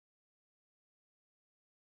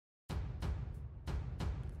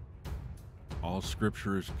All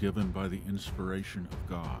Scripture is given by the inspiration of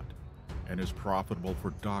God and is profitable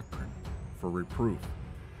for doctrine, for reproof,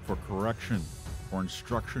 for correction, for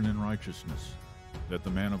instruction in righteousness, that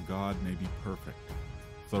the man of God may be perfect,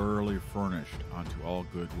 thoroughly furnished unto all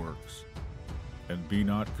good works. And be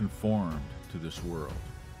not conformed to this world,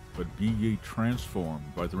 but be ye transformed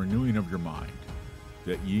by the renewing of your mind,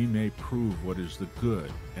 that ye may prove what is the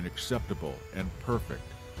good and acceptable and perfect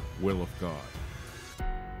will of God.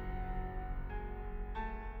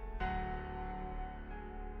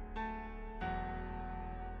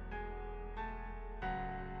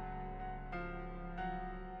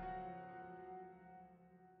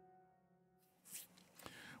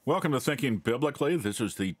 Welcome to Thinking Biblically. This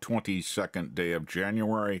is the 22nd day of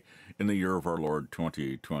January in the year of our Lord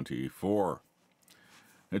 2024.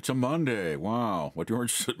 It's a Monday. Wow, what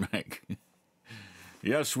difference does it make?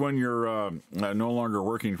 Yes, when you're no longer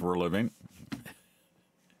working for a living,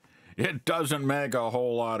 it doesn't make a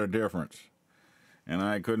whole lot of difference. And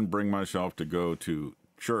I couldn't bring myself to go to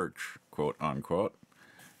church, quote unquote,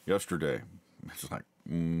 yesterday. It's like,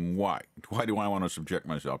 why? Why do I want to subject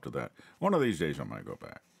myself to that? One of these days I might go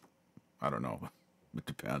back. I don't know. It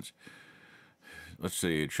depends. Let's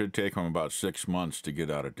see. It should take him about 6 months to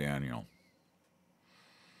get out of Daniel.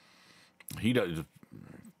 He does. At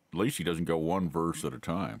least he doesn't go one verse at a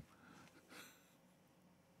time.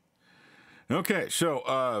 Okay,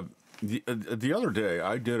 so the other day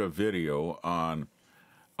I did a video on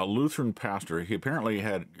a Lutheran pastor. He apparently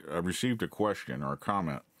had received a question or a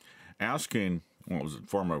comment asking, well, it was a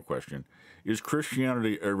form of a question, is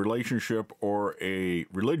Christianity a relationship or a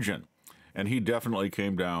religion? And he definitely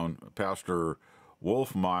came down, Pastor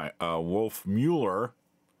Wolf Mueller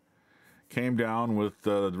came down with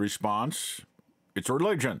the response, it's a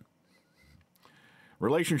religion.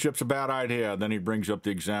 Relationship's a bad idea. Then he brings up the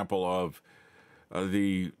example of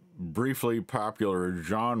the briefly popular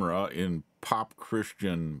genre in pop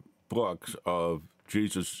Christian books of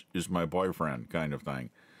Jesus is my boyfriend kind of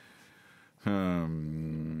thing.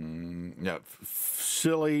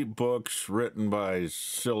 Silly books written by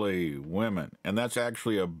silly women. And that's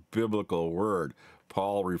actually a biblical word.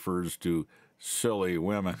 Paul refers to silly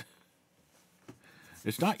women.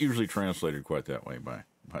 It's not usually translated quite that way, but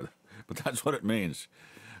that's what it means.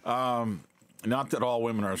 Not that all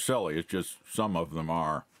women are silly, it's just some of them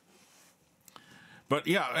are. But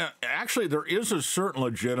yeah, actually there is a certain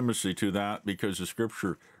legitimacy to that because the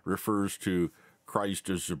Scripture refers to Christ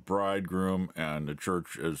as the bridegroom and the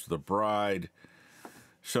church as the bride.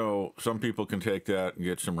 So some people can take that and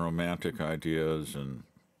get some romantic ideas, and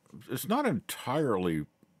it's not entirely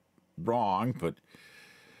wrong, but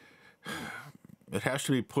it has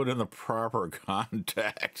to be put in the proper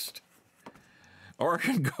context. Or it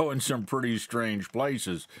can go in some pretty strange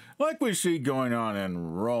places, like we see going on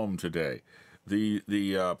in Rome today.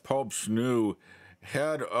 The Pope's new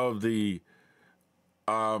head of the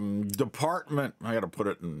department, I got to put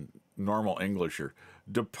it in normal English here,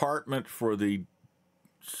 Department for the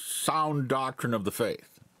Sound Doctrine of the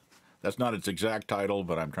Faith. That's not its exact title,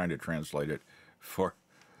 but I'm trying to translate it for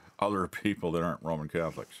other people that aren't Roman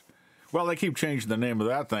Catholics. Well, they keep changing the name of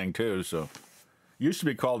that thing, too, so it used to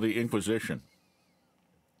be called the Inquisition.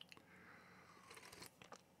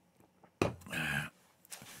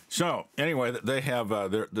 So, anyway, they have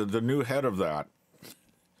the new head of that.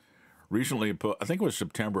 Recently, I think it was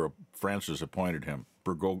September, Francis appointed him.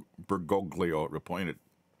 Bergoglio appointed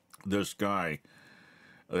this guy,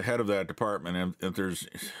 the head of that department. And there's,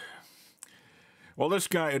 well, this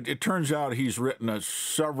guy, it turns out he's written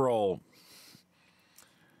several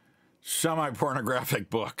semi-pornographic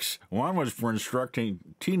books. One was for instructing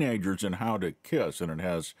teenagers in how to kiss, and it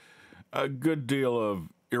has a good deal of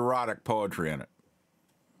erotic poetry in it.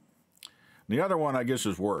 The other one, I guess,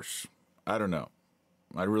 is worse. I don't know.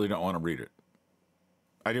 I really don't want to read it.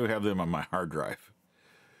 I do have them on my hard drive.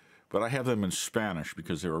 But I have them in Spanish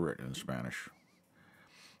because they were written in Spanish.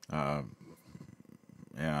 And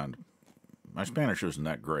my Spanish isn't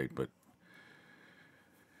that great, but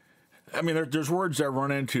I mean, there's words I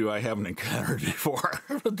run into I haven't encountered before,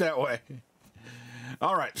 put it that way.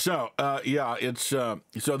 All right, so, yeah, it's, so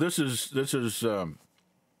this is,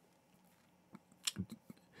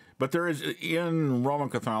 but there is, in Roman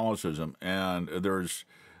Catholicism, and there's,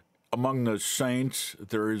 among the saints,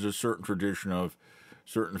 there is a certain tradition of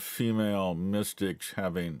certain female mystics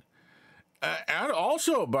having, and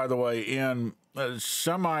also, by the way, in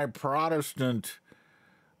semi-Protestant,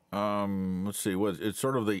 let's see, it's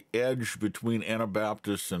sort of the edge between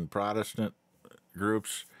Anabaptists and Protestant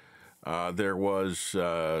groups. There was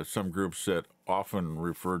some groups that often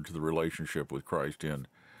referred to the relationship with Christ in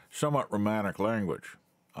somewhat romantic language.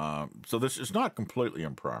 So this is not completely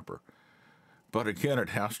improper. But again, it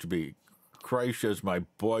has to be Christ as my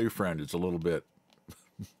boyfriend. It's a little bit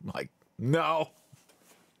like, no.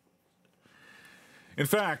 In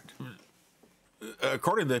fact,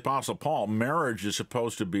 according to the Apostle Paul, marriage is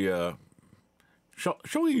supposed to be a, shall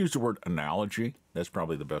we use the word analogy? That's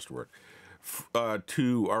probably the best word.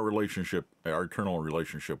 To our relationship, our eternal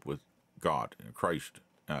relationship with God, Christ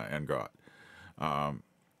and God.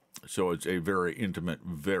 So it's a very intimate,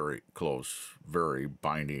 very close, very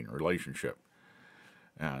binding relationship.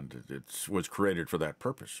 And it was created for that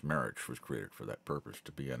purpose. Marriage was created for that purpose,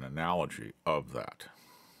 to be an analogy of that,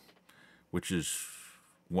 which is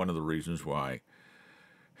one of the reasons why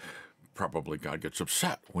probably God gets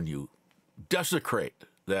upset when you desecrate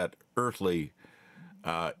that earthly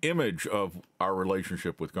image of our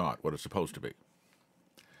relationship with God, what it's supposed to be.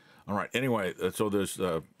 All right, anyway, so this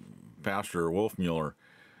Pastor Wolfmueller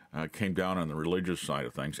came down on the religious side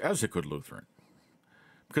of things, as a good Lutheran.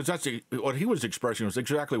 Because that's what he was expressing was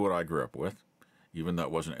exactly what I grew up with, even though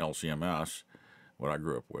it wasn't LCMS, what I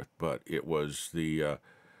grew up with. But it was the,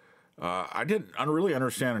 I didn't really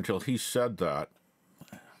understand until he said that,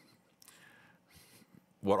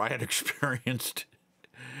 what I had experienced.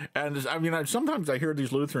 And I mean, sometimes I hear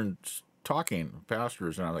these Lutherans talking,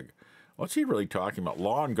 pastors, and I'm like, what's he really talking about?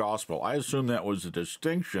 Law and gospel. I assume that was a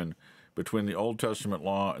distinction between the Old Testament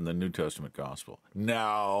law and the New Testament gospel.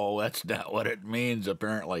 No, that's not what it means,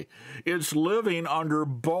 apparently. It's living under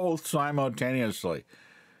both simultaneously.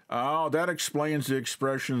 Oh, that explains the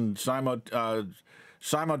expression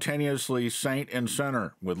simultaneously saint and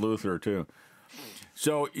sinner with Luther, too.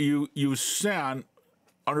 So you sin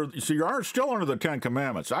under, so you are still under the Ten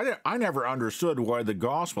Commandments. I never understood why the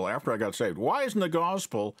gospel, after I got saved, why isn't the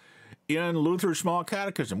gospel in Luther's Small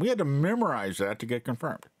Catechism? We had to memorize that to get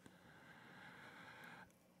confirmed.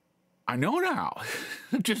 I know now.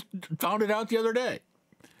 Just found it out the other day.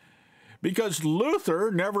 Because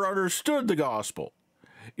Luther never understood the gospel.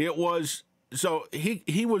 It was, so he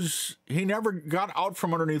never got out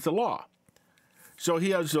from underneath the law. So he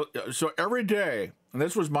has, so every day, and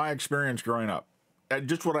this was my experience growing up, and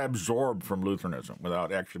just what I absorbed from Lutheranism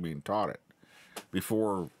without actually being taught it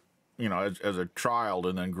before, you know, as a child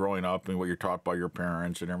and then growing up and what you're taught by your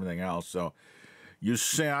parents and everything else. So you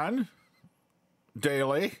sin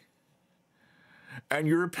daily, and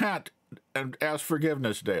you repent and ask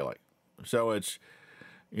forgiveness daily. So it's,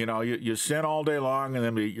 you know, you sin all day long, and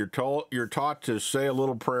then you're taught to say a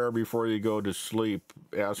little prayer before you go to sleep,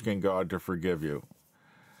 asking God to forgive you.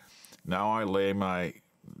 Now I lay my,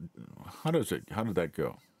 how did that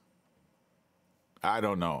go? I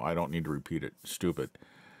don't know. I don't need to repeat it. Stupid.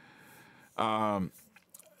 So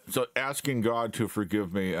asking God to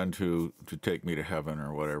forgive me and to take me to heaven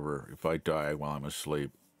or whatever if I die while I'm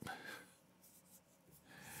asleep.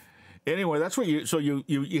 Anyway, that's what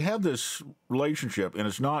you have this relationship, and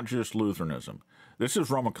it's not just Lutheranism. This is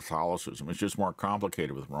Roman Catholicism. It's just more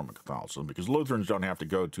complicated with Roman Catholicism because Lutherans don't have to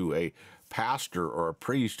go to a pastor or a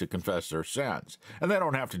priest to confess their sins, and they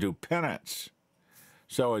don't have to do penance.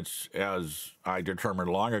 So it's, as I determined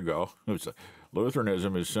long ago,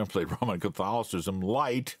 Lutheranism is simply Roman Catholicism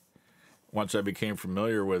light. Once I became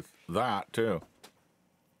familiar with that too,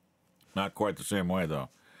 not quite the same way though.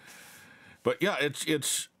 But yeah,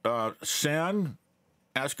 it's sin,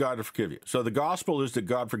 ask God to forgive you. So the gospel is that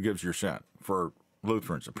God forgives your sin. For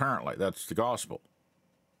Lutherans, apparently, that's the gospel.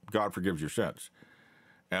 God forgives your sins.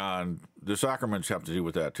 And the sacraments have to do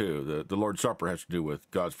with that too. The Lord's Supper has to do with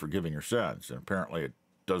God's forgiving your sins. And apparently it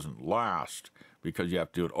doesn't last because you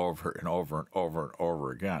have to do it over and over and over and over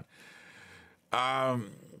again.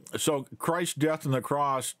 So Christ's death on the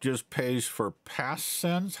cross just pays for past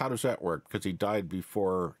sins? How does that work? Because he died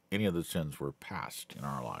before any of the sins were passed in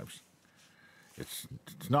our lives. It's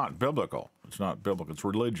not biblical. It's not biblical. It's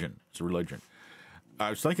religion. It's a religion. I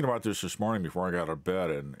was thinking about this morning before I got out of bed,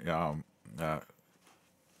 and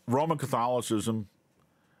Roman Catholicism,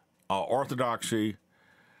 Orthodoxy,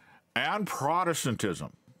 and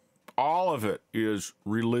Protestantism, all of it is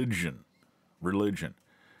religion. Religion.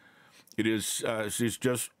 It's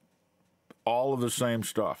just all of the same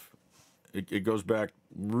stuff. It goes back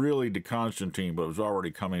really to Constantine, but it was already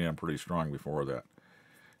coming in pretty strong before that.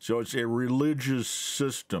 So it's a religious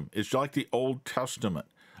system. It's like the Old Testament.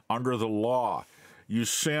 Under the law, you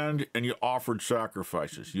sinned and you offered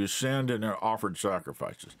sacrifices. You sinned and you offered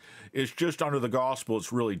sacrifices. It's just under the gospel,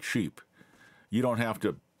 it's really cheap. You don't have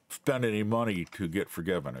to spend any money to get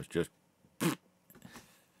forgiven. It's just...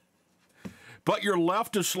 But you're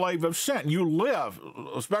left a slave of sin. You live,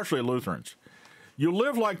 especially Lutherans, you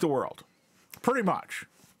live like the world, pretty much.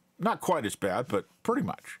 Not quite as bad, but pretty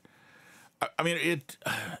much. I mean,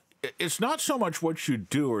 it's not so much what you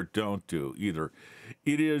do or don't do either.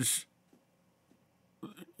 It is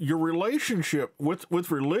your relationship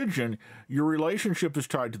with religion. Your relationship is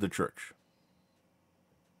tied to the church.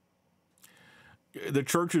 The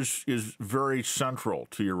church is very central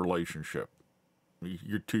to your relationship,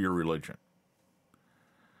 to your religion.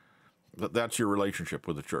 That's your relationship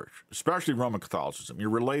with the church, especially Roman Catholicism. You're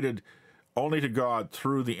related only to God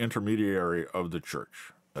through the intermediary of the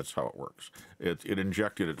church. That's how it works. It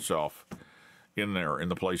injected itself in there in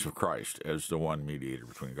the place of Christ as the one mediator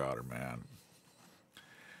between God and man.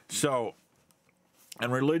 So,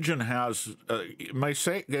 and religion has, it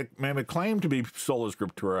may claim to be sola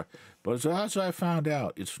scriptura, but as I found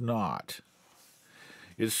out, it's not.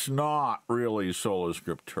 It's not really sola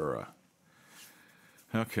scriptura.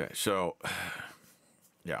 Okay, so,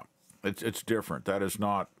 yeah, it's different. That is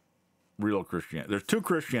not real Christianity. There's two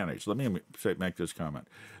Christianities. Let me make this comment.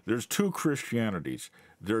 There's two Christianities.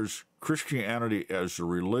 There's Christianity as a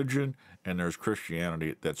religion, and there's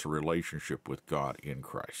Christianity that's a relationship with God in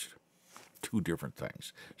Christ. Two different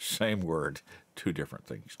things. Same word, two different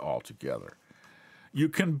things altogether. You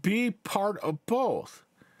can be part of both.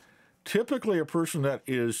 Typically, a person that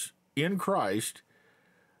is in Christ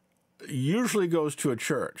usually goes to a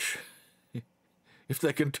church if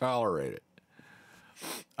they can tolerate it.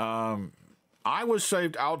 I was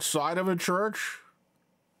saved outside of a church,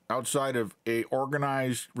 outside of a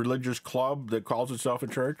organized religious club that calls itself a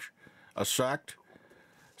church, a sect.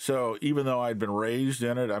 So even though I'd been raised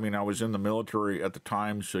in it, I mean, I was in the military at the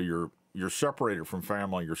time, so you're separated from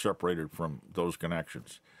family, you're separated from those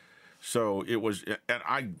connections. So it was, and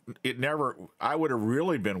I would have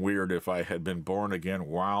really been weird if I had been born again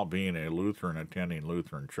while being a Lutheran, attending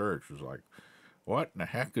Lutheran church. It was like, what in the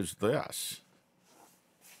heck is this?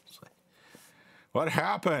 What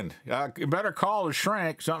happened? You better call the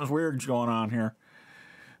shrink. Something's weird's going on here.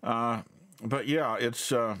 But yeah,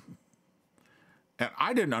 it's, and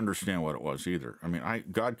I didn't understand what it was either. I mean,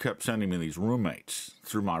 God kept sending me these roommates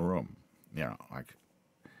through my room. You know, like,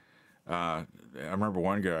 I remember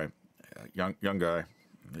one guy, young guy,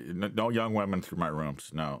 no young women through my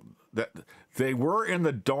rooms. No, they were in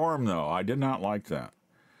the dorm though. I did not like that.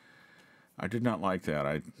 I did not like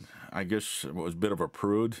that. I guess it was a bit of a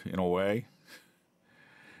prude in a way.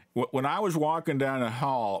 When I was walking down the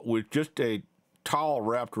hall with just a towel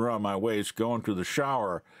wrapped around my waist going to the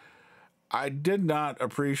shower, I did not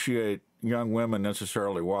appreciate young women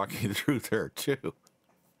necessarily walking through there too,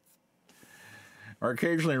 or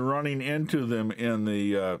occasionally running into them in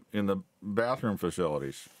the bathroom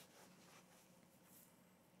facilities.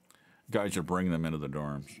 Guys would bring them into the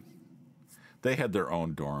dorms. They had their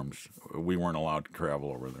own dorms. We weren't allowed to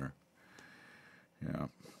travel over there. Yeah.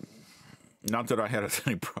 Not that I had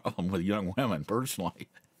any problem with young women personally,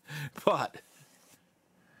 but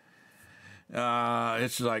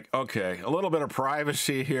it's like, okay, a little bit of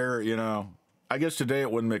privacy here, you know. I guess today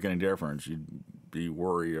it wouldn't make any difference. You'd be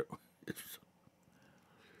worried.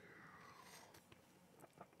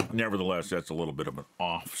 Nevertheless, that's a little bit of an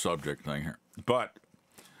off-subject thing here. But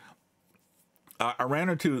I ran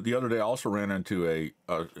into, the other day, I also ran into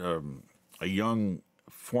a young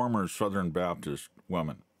former Southern Baptist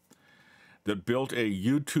woman that built a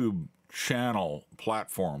YouTube channel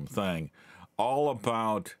platform thing all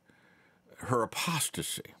about her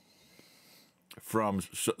apostasy from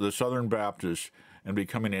the Southern Baptists and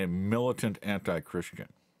becoming a militant anti-Christian.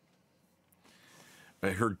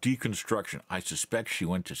 Her deconstruction. I suspect she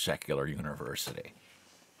went to secular university.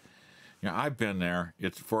 You know, I've been there.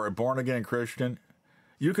 It's for a born-again Christian,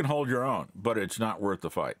 you can hold your own, but it's not worth the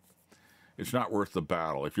fight. It's not worth the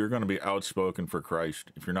battle. If you're going to be outspoken for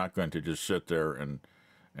Christ, if you're not going to just sit there and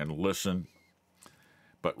listen,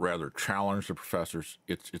 but rather challenge the professors,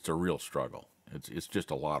 it's a real struggle. It's just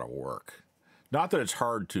a lot of work. Not that it's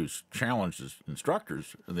hard to challenge the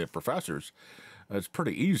instructors, the professors. It's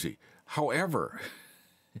pretty easy. However,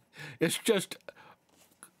 it's just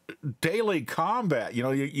daily combat. You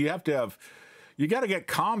know, you have to have, you got to get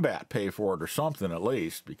combat pay for it or something at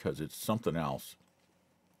least, because it's something else.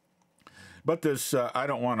 But this, I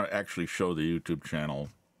don't want to actually show the YouTube channel.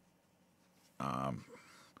 I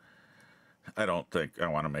don't think I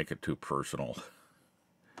want to make it too personal.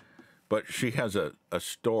 But she has a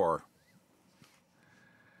store.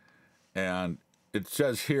 And it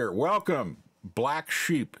says here, welcome, black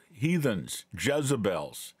sheep, heathens,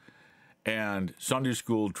 Jezebels, and Sunday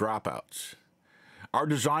school dropouts. Our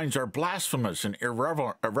designs are blasphemous and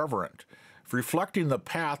irreverent, reflecting the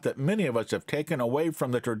path that many of us have taken away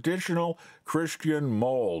from the traditional Christian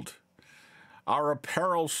mold. Our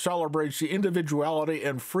apparel celebrates the individuality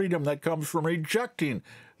and freedom that comes from rejecting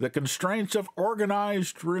the constraints of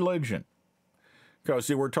organized religion. Because,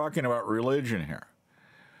 see, we're talking about religion here.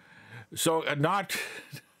 So, not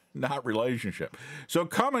relationship. So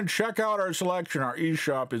come and check out our selection. Our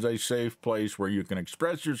eShop is a safe place where you can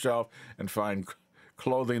express yourself and find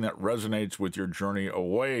clothing that resonates with your journey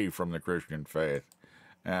away from the Christian faith.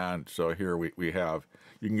 And so here we have,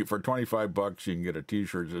 you can get, for $25, you can get a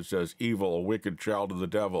t-shirt that says, "Evil, a wicked child of the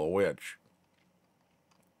devil, a witch."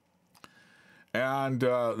 And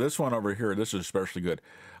this one over here, this is especially good.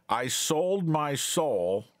 "I sold my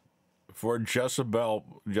soul for Jezebel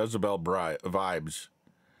vibes."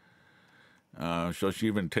 So she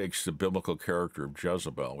even takes the biblical character of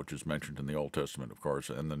Jezebel, which is mentioned in the Old Testament, of course,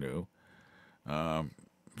 and the New.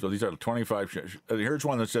 So these are 25. Here's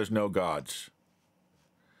one that says, "No gods."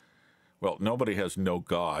 Well, nobody has no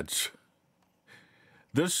gods.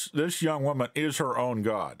 This young woman is her own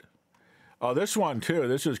God. Oh, this one too.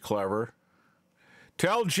 This is clever.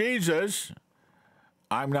 "Tell Jesus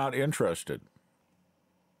I'm not interested."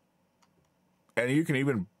 And you can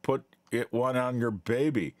even put one on your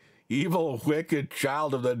baby. "Evil, wicked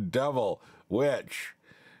child of the devil, witch."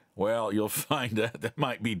 Well, you'll find that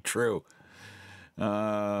might be true.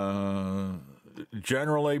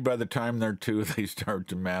 Generally, by the time they're 2, they start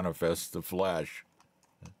to manifest the flesh.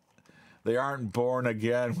 They aren't born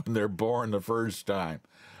again when they're born the first time.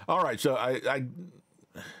 All right, so I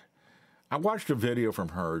watched a video from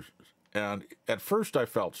her, and at first I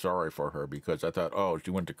felt sorry for her because I thought, oh,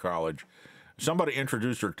 she went to college. Somebody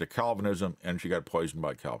introduced her to Calvinism, and she got poisoned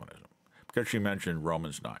by Calvinism because she mentioned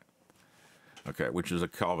Romans 9, okay, which is a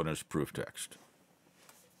Calvinist proof text.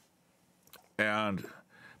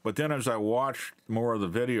 But then as I watched more of the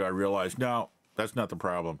video, I realized, no, that's not the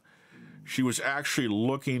problem. She was actually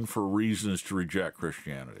looking for reasons to reject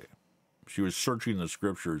Christianity. She was searching the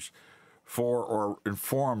scriptures for, or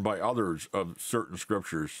informed by others of certain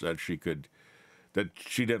scriptures that she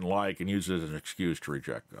didn't like, and used it as an excuse to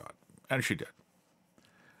reject God. And she did.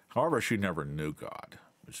 However, she never knew God.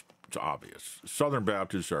 It's obvious. Southern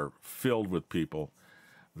Baptists are filled with people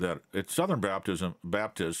Southern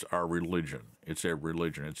Baptists are religion. It's a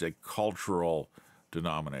religion. It's a cultural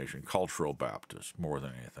denomination, cultural Baptist, more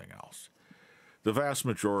than anything else. The vast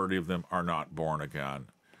majority of them are not born again.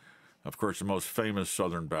 Of course, the most famous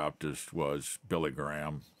Southern Baptist was Billy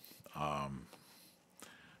Graham.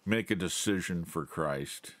 Make a decision for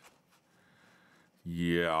Christ.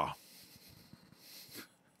 Yeah.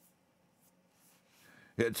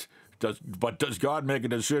 But does God make a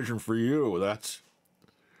decision for you?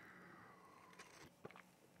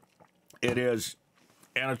 It is,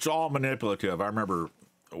 and it's all manipulative. I remember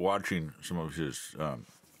watching some of his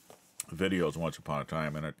videos once upon a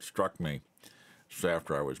time, and it struck me just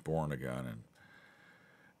after I was born again,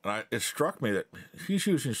 and it struck me that he's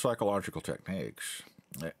using psychological techniques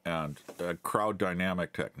and crowd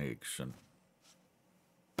dynamic techniques, and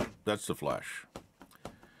that's the flesh.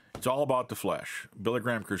 It's all about the flesh. Billy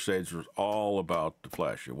Graham Crusades was all about the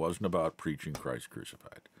flesh. It wasn't about preaching Christ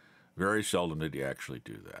crucified. Very seldom did he actually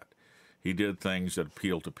do that. He did things that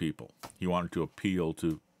appealed to people. He wanted to appeal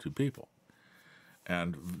to people.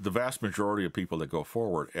 And the vast majority of people that go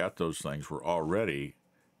forward at those things were already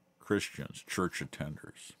Christians, church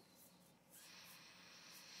attenders.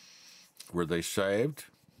 Were they saved?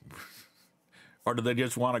 Or did they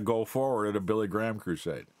just want to go forward at a Billy Graham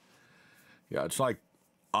crusade? Yeah, it's like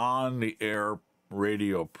on-the-air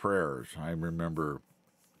radio prayers. I remember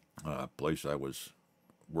a place I was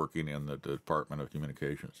working in, the Department of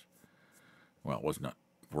Communications. Well, it was not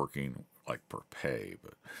working like per pay,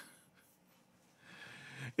 but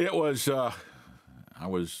it was, I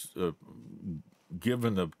was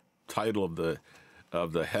given the title of the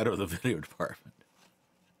head of the video department.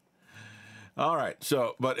 All right,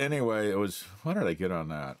 so, but anyway, it was, what did I get on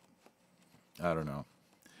that? I don't know.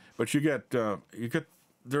 But you get,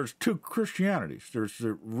 there's two Christianities. There's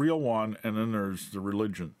the real one, and then there's the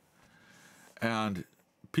religion. And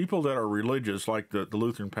people that are religious, like the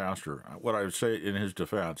Lutheran pastor, what I would say in his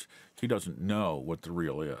defense, he doesn't know what the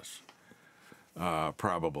real is,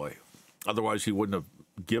 probably. Otherwise, he wouldn't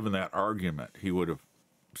have given that argument. He would have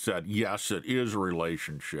said, yes, it is a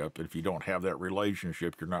relationship. If you don't have that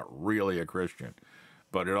relationship, you're not really a Christian.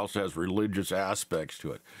 But it also has religious aspects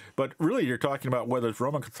to it. But really, you're talking about whether it's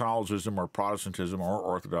Roman Catholicism or Protestantism or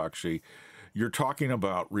Orthodoxy, you're talking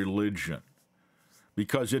about religion.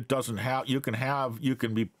 Because it doesn't have, you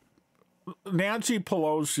can be Nancy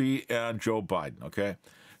Pelosi and Joe Biden, okay?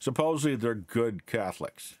 Supposedly they're good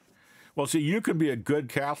Catholics. Well, see, you can be a good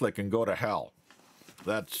Catholic and go to hell.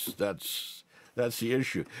 That's That's the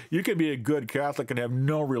issue. You can be a good Catholic and have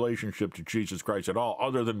no relationship to Jesus Christ at all,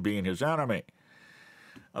 other than being his enemy.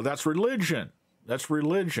 That's religion. That's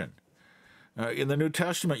religion. In the New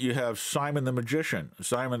Testament, you have Simon the magician,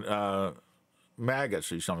 Simon Magus,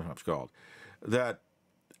 he's sometimes called, that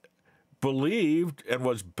believed and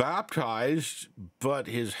was baptized, but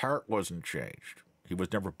his heart wasn't changed. He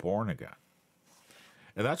was never born again.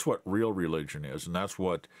 And that's what real religion is, and that's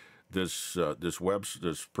what this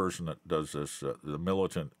person that does this, the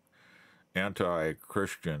militant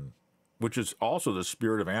anti-Christian, which is also the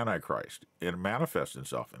spirit of Antichrist. It manifests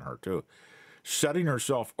itself in her too, setting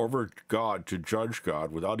herself over God to judge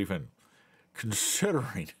God without even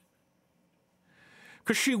considering,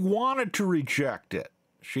 because she wanted to reject it.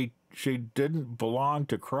 She didn't belong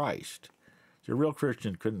to Christ. A real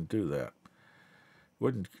Christian couldn't do that.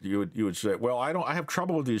 Wouldn't you would say, well, I have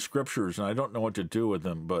trouble with these scriptures and I don't know what to do with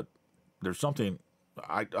them, but there's something,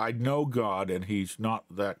 I know God and he's not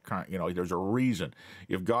that kind, there's a reason.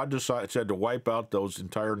 If God said to wipe out those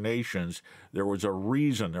entire nations, there was a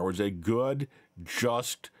reason. There was a good,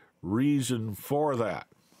 just reason for that.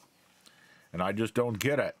 And I just don't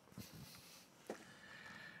get it.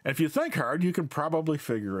 And if you think hard, you can probably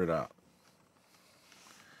figure it out.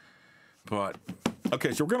 But,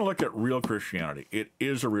 okay, so we're going to look at real Christianity. It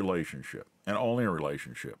is a relationship, and only a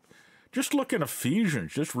relationship. Just look in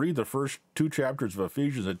Ephesians. Just read the first 2 chapters of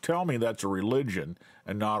Ephesians and tell me that's a religion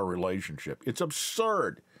and not a relationship. It's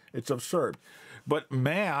absurd. It's absurd. But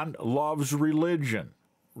man loves religion.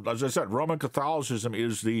 As I said, Roman Catholicism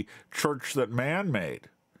is the church that man made.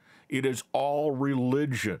 It is all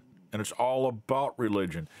religion, and it's all about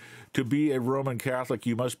religion. To be a Roman Catholic,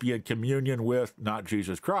 you must be in communion with not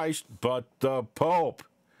Jesus Christ, but the Pope.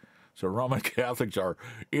 So Roman Catholics are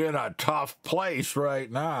in a tough place right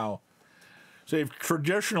now. So if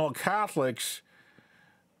traditional Catholics,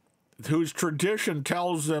 whose tradition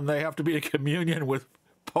tells them they have to be in communion with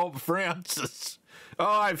Pope Francis,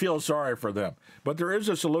 I feel sorry for them. But there is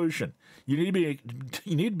a solution. You need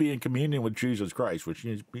to be in communion with Jesus Christ, which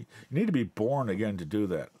you need to be born again to do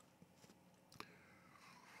that.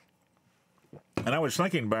 And I was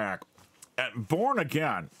thinking back, at born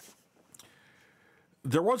again,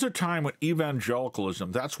 there was a time when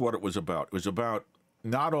evangelicalism, that's what it was about.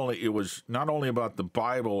 It was not only about the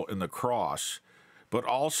Bible and the cross, but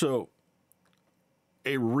also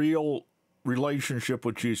a real relationship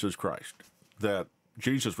with Jesus Christ that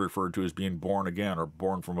Jesus referred to as being born again or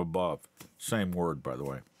born from above. Same word, by the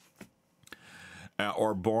way.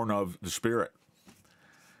 Or born of the Spirit.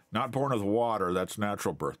 Not born of the water, that's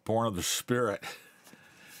natural birth. Born of the Spirit.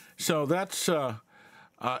 So that's, and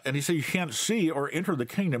he said you can't see or enter the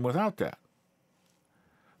kingdom without that.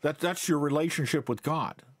 That's your relationship with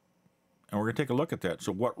God. And we're going to take a look at that.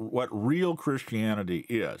 So what real Christianity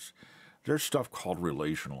is. There's stuff called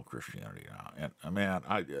relational Christianity now. And man,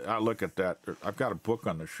 I look at that. I've got a book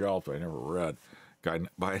on the shelf I never read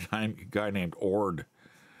by a guy named Ord.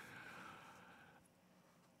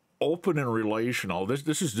 Open and relational.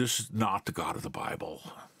 This is not the God of the Bible.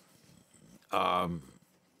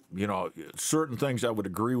 Certain things I would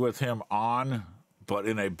agree with him on, but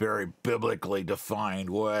in a very biblically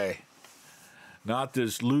defined way. Not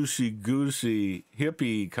this loosey-goosey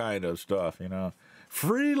hippie kind of stuff,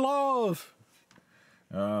 Free love.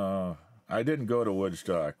 I didn't go to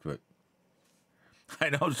Woodstock, but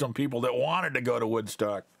I know some people that wanted to go to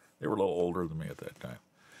Woodstock. They were a little older than me at that time.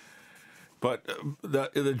 But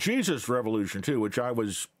the Jesus Revolution too, which I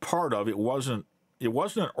was part of, it wasn't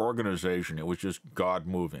an organization. It was just God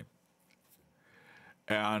moving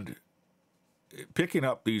and picking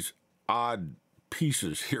up these odd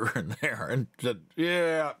pieces here and there, and said,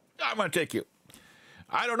 "Yeah, I'm going to take you."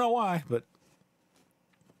 I don't know why, but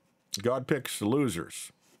God picks the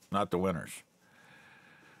losers, not the winners.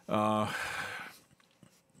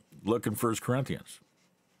 Look in 1 Corinthians.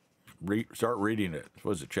 Start reading it.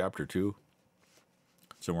 What was it, chapter 2?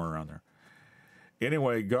 Somewhere around there.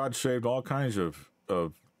 Anyway, God saved all kinds of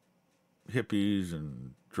hippies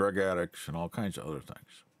and drug addicts and all kinds of other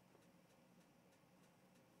things.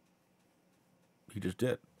 He just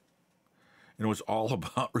did. And it was all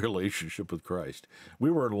about relationship with Christ.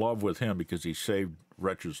 We were in love with him because he saved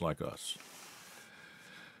wretches like us.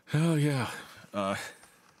 Oh, yeah.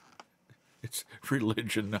 It's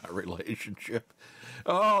religion, not relationship.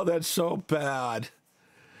 Oh, that's so bad.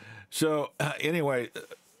 So, anyway,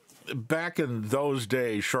 back in those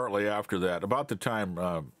days, shortly after that, about the time,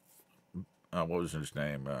 what was his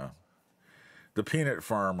name? The peanut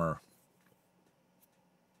farmer.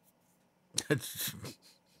 It's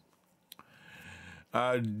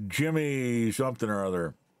Jimmy something or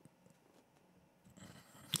other.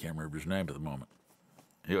 can't remember his name at the moment.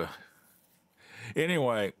 Yeah.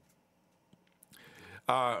 Anyway,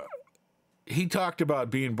 he talked about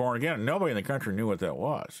being born again. Nobody in the country knew what that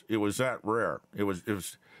was. It was that rare. It was,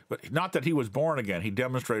 but not that he was born again. He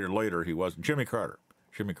demonstrated later he wasn't. Jimmy Carter.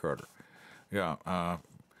 Yeah.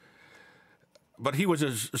 But he was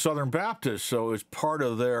a Southern Baptist, so it was part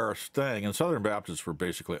of their thing. And Southern Baptists were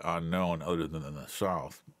basically unknown other than in the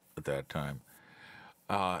South at that time.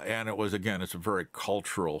 And it was, again, it's a very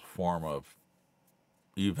cultural form of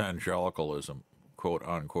evangelicalism, quote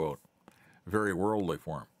unquote, very worldly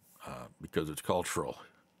form because it's cultural.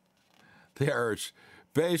 They are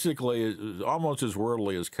basically almost as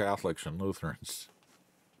worldly as Catholics and Lutherans.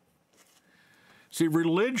 See,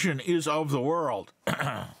 religion is of the world.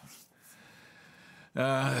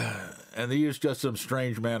 And these just some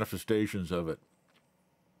strange manifestations of it.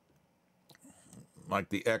 Like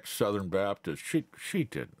the ex-Southern Baptist, she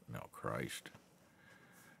didn't know Christ.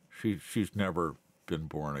 She's never been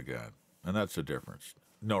born again. And that's the difference.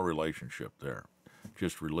 No relationship there.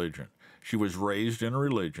 Just religion. She was raised in a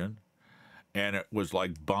religion, and it was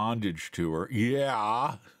like bondage to her.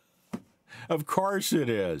 Yeah, of course it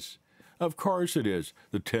is. Of course it is.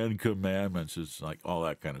 The Ten Commandments is like all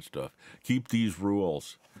that kind of stuff. Keep these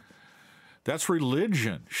rules. That's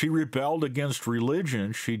religion. She rebelled against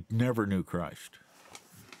religion. She never knew Christ.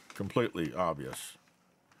 Completely obvious.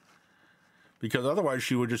 Because otherwise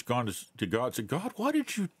she would have just gone to God and said, God, why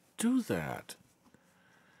did you do that?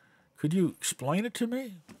 Could you explain it to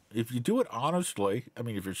me? If you do it honestly, I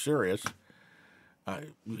mean, if you're serious,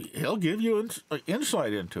 he'll give you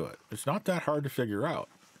insight into it. It's not that hard to figure out.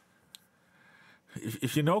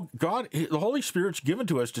 If you know God, the Holy Spirit's given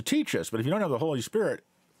to us to teach us, but if you don't have the Holy Spirit,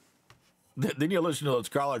 then you listen to those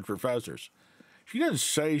college professors. She didn't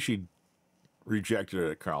say she rejected it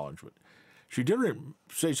at college, but she did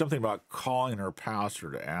say something about calling her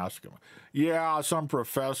pastor to ask him. Yeah, some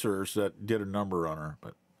professors that did a number on her,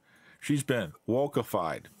 but she's been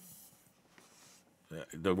wokeified.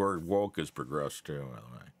 The word woke has progressed too, by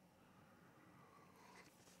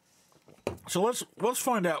the way. So let's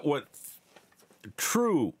find out what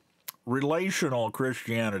true relational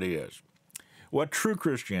Christianity is. What true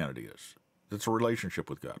Christianity is. It's a relationship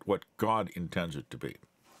with God. What God intends it to be.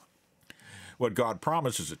 What God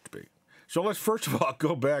promises it to be. So let's first of all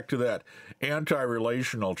go back to that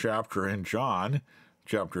anti-relational chapter in John,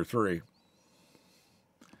 chapter 3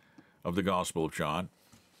 of the Gospel of John.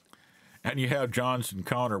 And you have Jesus'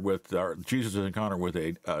 encounter with a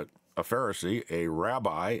Pharisee, a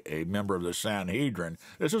rabbi, a member of the Sanhedrin.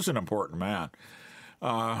 This is an important man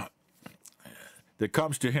that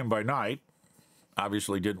comes to him by night.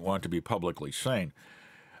 Obviously didn't want to be publicly seen.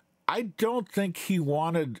 I don't think he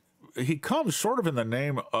comes sort of in the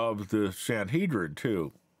name of the Sanhedrin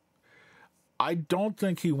too. I don't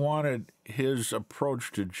think he wanted his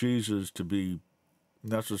approach to Jesus to be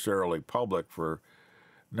necessarily public for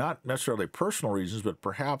not necessarily personal reasons, but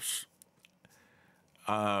perhaps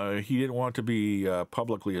he didn't want to be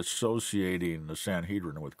publicly associating the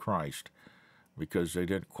Sanhedrin with Christ because they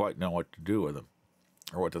didn't quite know what to do with him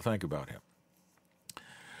or what to think about him.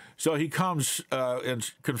 So he comes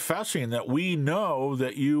and confessing that we know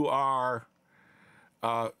that you are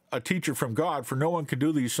a teacher from God, for no one can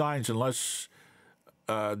do these signs unless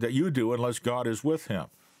that you do unless God is with him.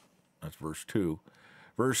 That's verse 2.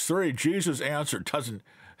 Verse 3, Jesus answered,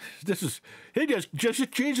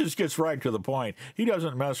 Jesus gets right to the point. He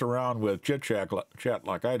doesn't mess around with chit-chat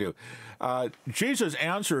like I do. Jesus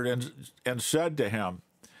answered and said to him,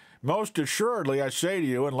 most assuredly, I say to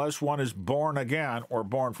you, unless one is born again, or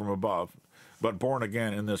born from above, but born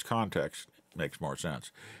again in this context makes more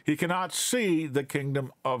sense, he cannot see the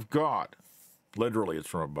kingdom of God. Literally, it's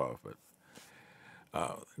from above. But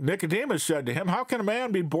Nicodemus said to him, how can a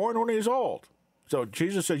man be born when he's old? So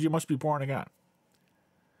Jesus says you must be born again,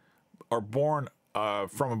 or born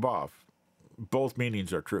from above. Both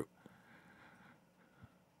meanings are true.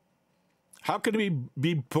 How can he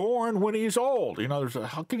be born when he's old? You know,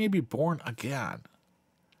 how can he be born again?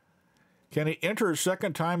 Can he enter a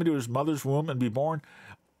second time into his mother's womb and be born?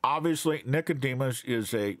 Obviously, Nicodemus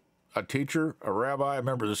is a teacher, a rabbi, a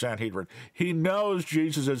member of the Sanhedrin. He knows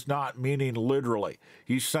Jesus is not meaning literally.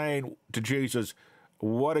 He's saying to Jesus,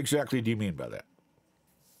 what exactly do you mean by that?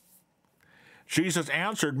 Jesus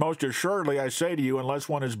answered, most assuredly, I say to you, unless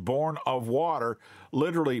one is born of water,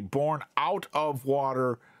 literally born out of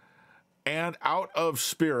water and out of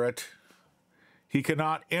spirit, he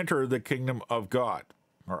cannot enter the kingdom of God,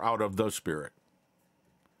 or out of the Spirit.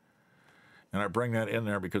 And I bring that in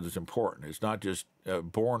there because it's important. It's not just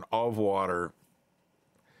born of water.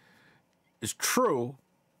 It's true,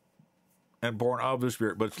 and born of the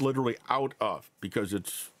Spirit, but it's literally out of, because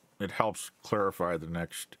it helps clarify the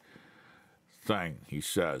next thing he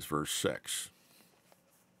says, verse 6.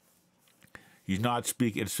 He's not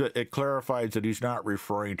speaking, it clarifies that he's not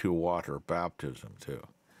referring to water baptism too.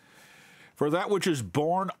 For that which is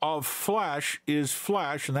born of flesh is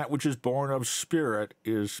flesh, and that which is born of spirit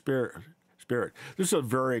is spirit. This is a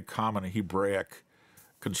very common Hebraic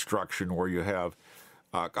construction where you have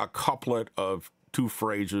a couplet of two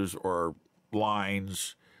phrases or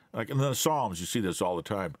lines. Like in the Psalms, you see this all the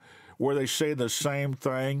time, where they say the same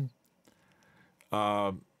thing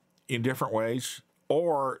in different ways.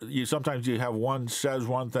 Or sometimes you have one says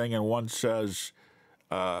one thing and one says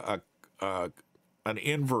an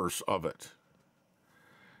inverse of it.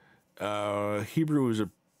 Hebrew is a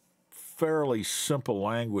fairly simple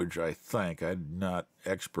language, I think. I'm not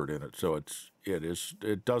expert in it, so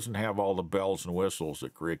it doesn't have all the bells and whistles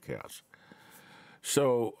that Greek has.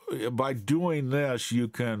 So by doing this, you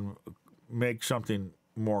can make something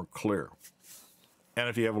more clear. And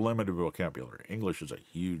if you have a limited vocabulary, English is a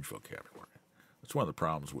huge vocabulary. That's one of the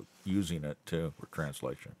problems with using it, too, for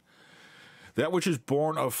translation. That which is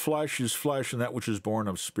born of flesh is flesh, and that which is born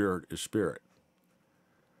of spirit is spirit.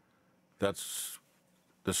 That's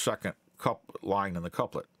the second line in the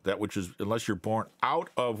couplet. That which is, unless you're born out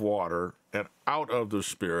of water and out of the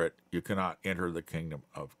Spirit, you cannot enter the kingdom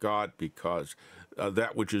of God, because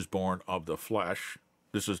that which is born of the flesh,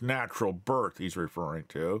 this is natural birth he's referring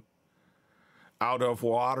to, out of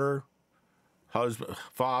water, husband,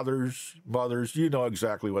 fathers, mothers, you know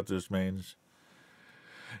exactly what this means.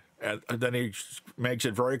 And then he makes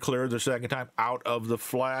it very clear the second time, out of the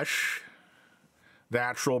flesh,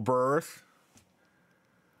 natural birth.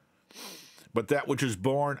 But that which is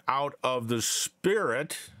born out of the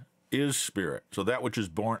Spirit is spirit. So that which is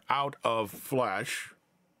born out of flesh,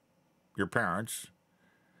 your parents,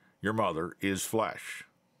 your mother, is flesh.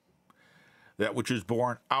 That which is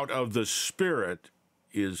born out of the Spirit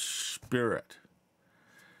is spirit.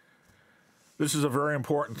 This is a very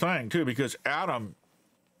important thing, too, because Adam,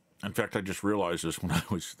 in fact, I just realized this when I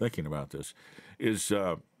was thinking about this, is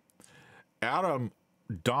Adam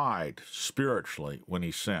died spiritually when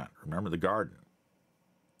he sinned. Remember the garden?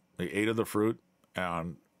 They ate of the fruit,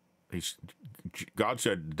 and God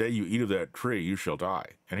said, the day you eat of that tree, you shall die.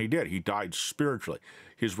 And he did. He died spiritually.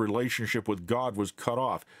 His relationship with God was cut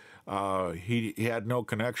off. He had no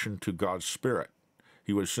connection to God's Spirit.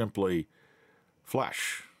 He was simply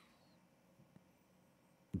flesh.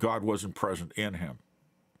 God wasn't present in him.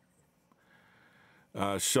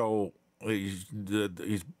 So his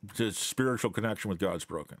spiritual connection with God's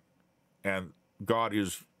broken. And God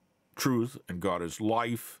is truth, and God is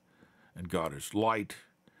life, and God is light.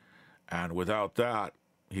 And without that,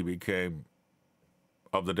 he became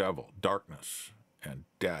of the devil, darkness, and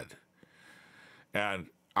dead. And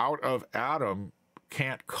out of Adam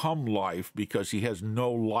can't come life, because he has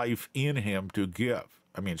no life in him to give.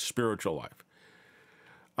 I mean, spiritual life.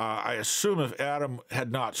 I assume if Adam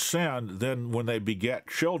had not sinned, then when they begot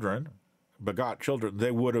children,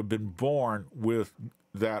 they would have been born with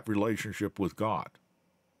that relationship with God.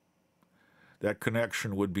 That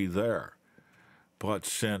connection would be there. But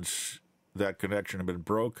since that connection had been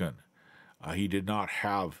broken, he did not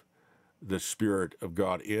have the Spirit of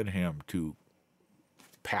God in him to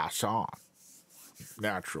pass on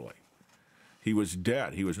naturally. He was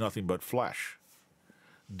dead. He was nothing but flesh.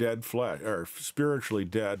 Dead flesh, or spiritually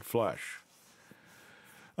dead flesh.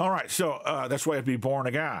 All right, so that's why you have to be born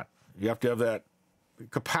again. You have to have that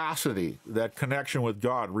capacity, that connection with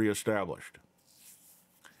God reestablished.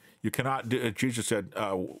 You cannot do, Jesus said,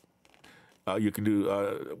 you can do,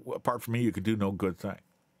 apart from me, you can do no good thing.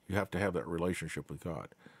 You have to have that relationship with God.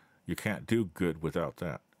 You can't do good without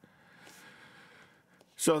that.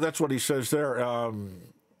 So that's what he says there.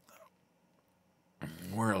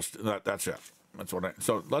 Where else? That's it. That's what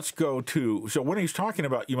so let's go to, so when he's talking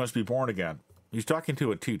about you must be born again, he's talking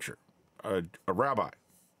to a teacher, a rabbi.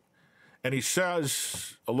 And he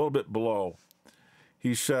says, a little bit below,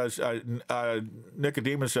 he says,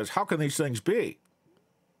 Nicodemus says, how can these things be?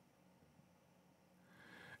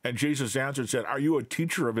 And Jesus answered and said, are you a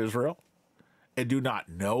teacher of Israel and do not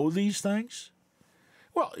know these things?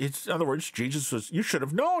 Well, in other words, Jesus says, you should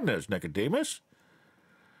have known this, Nicodemus.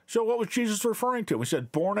 So what was Jesus referring to? He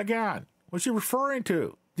said, born again. What's he referring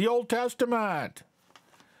to? The Old Testament.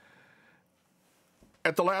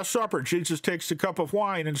 At the Last Supper, Jesus takes a cup of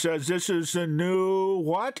wine and says, this is the new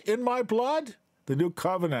what in my blood? The new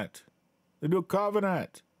covenant. The new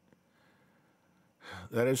covenant.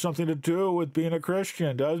 That has something to do with being a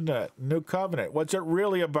Christian, doesn't it? New covenant. What's it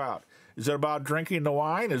really about? Is it about drinking the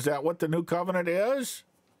wine? Is that what the new covenant is?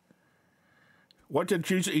 What did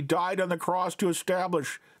Jesus? He died on the cross to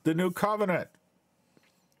establish the new covenant.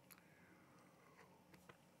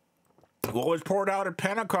 What was poured out at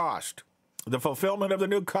Pentecost? The fulfillment of the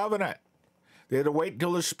new covenant. They had to wait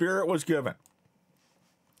until the Spirit was given.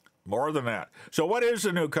 More than that. So what is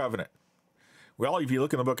the new covenant? Well, if you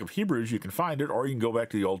look in the book of Hebrews, you can find it, or you can go back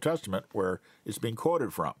to the Old Testament where it's being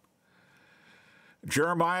quoted from.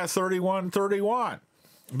 Jeremiah 31:31.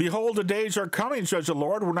 Behold, the days are coming, says the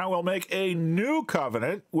Lord, when I will make a new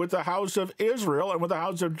covenant with the house of Israel and with the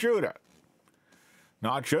house of Judah.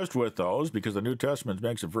 Not just with those, because the New Testament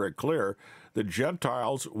makes it very clear, the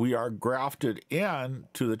Gentiles, we are grafted in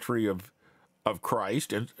to the tree of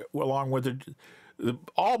Christ, and along with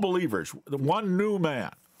all believers, the one new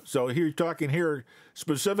man. So he's talking here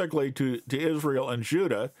specifically to Israel and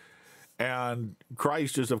Judah, and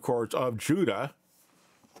Christ is, of course, of Judah,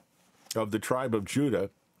 of the tribe of Judah.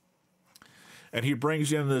 And he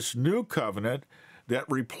brings in this new covenant that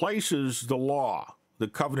replaces the law, the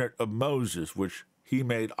covenant of Moses, which he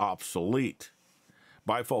made obsolete.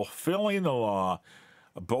 By fulfilling the law,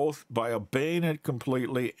 both by obeying it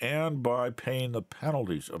completely and by paying the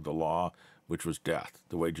penalties of the law, which was death.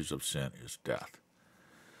 The wages of sin is death.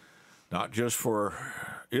 Not just for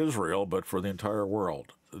Israel, but for the entire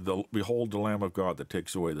world. Behold the Lamb of God that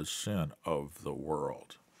takes away the sin of the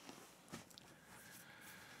world.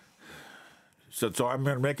 So I'm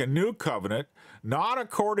going to make a new covenant, not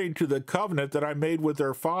according to the covenant that I made with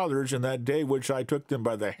their fathers in that day which I took them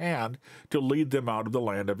by the hand to lead them out of the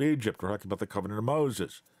land of Egypt. We're talking about the covenant of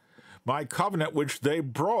Moses. My covenant which they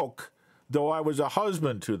broke, though I was a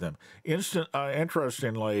husband to them.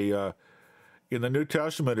 Interestingly, in the New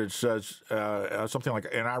Testament it says something like,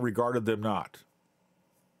 and I regarded them not.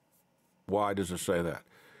 Why does it say that?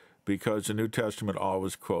 Because the New Testament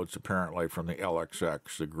always quotes, apparently, from the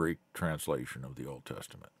LXX, the Greek translation of the Old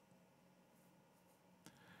Testament.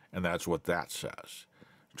 And that's what that says.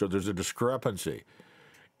 So there's a discrepancy.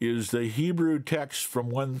 Is the Hebrew text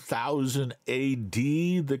from 1000 AD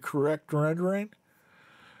the correct rendering?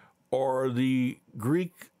 Or the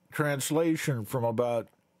Greek translation from about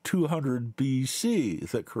 200 BC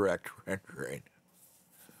the correct rendering?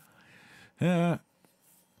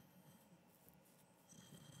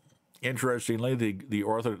 Interestingly,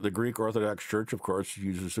 the Greek Orthodox Church, of course,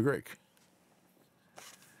 uses the Greek.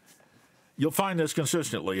 You'll find this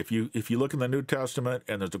consistently. If you look in the New Testament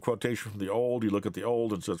and there's a quotation from the Old, you look at the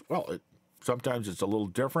Old and it says, well, sometimes it's a little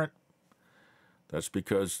different. That's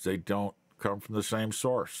because they don't come from the same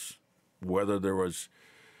source. Whether there was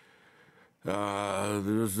a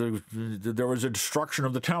destruction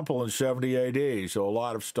of the temple in 70 AD, so a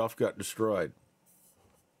lot of stuff got destroyed.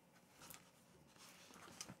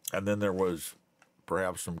 And then there was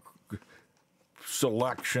perhaps some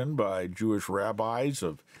selection by Jewish rabbis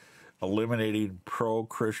of eliminating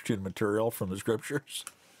pro-Christian material from the scriptures.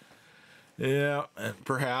 Yeah, and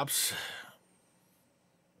perhaps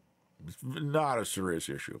it's not a serious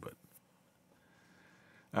issue, but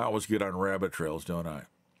I always get on rabbit trails, don't I?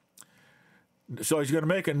 So he's going to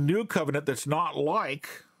make a new covenant that's not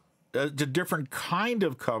like a different kind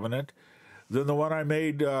of covenant than the one I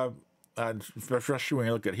made. Especially when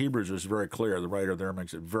you look at Hebrews, it's very clear. The writer there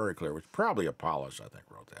makes it very clear, which probably Apollos, I think,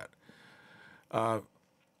 wrote that.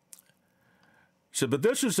 So, but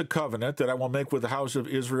this is the covenant that I will make with the house of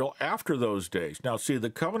Israel after those days. Now, see, the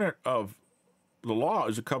covenant of the law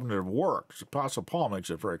is a covenant of works. Apostle Paul makes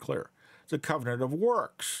it very clear. It's a covenant of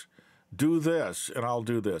works. Do this, and I'll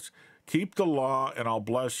do this. Keep the law, and I'll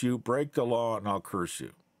bless you. Break the law, and I'll curse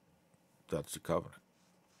you. That's the covenant.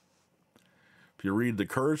 If you read the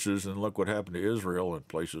curses and look what happened to Israel in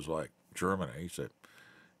places like Germany, he said,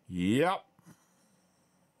 yep.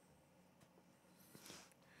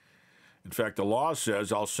 In fact, the law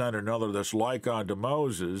says, I'll send another that's like unto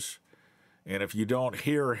Moses, and if you don't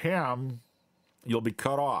hear him, you'll be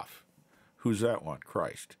cut off. Who's that one?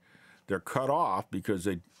 Christ. They're cut off because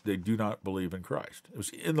they do not believe in Christ. It was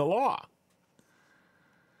in the law.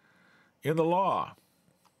 In the law.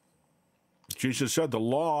 Jesus said, the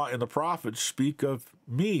law and the prophets speak of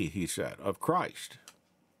me, he said, of Christ.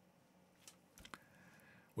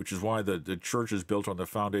 Which is why the church is built on the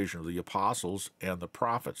foundation of the apostles and the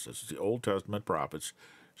prophets. This is the Old Testament prophets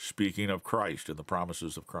speaking of Christ and the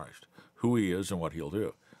promises of Christ, who he is and what he'll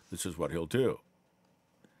do. This is what he'll do.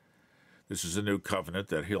 This is a new covenant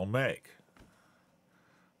that he'll make,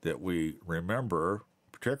 that we remember,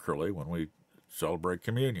 particularly when we celebrate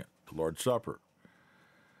communion, the Lord's Supper.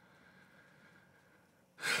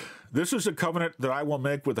 This is a covenant that I will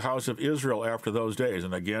make with the house of Israel after those days.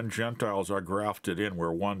 And again, Gentiles are grafted in.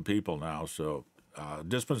 We're one people now. So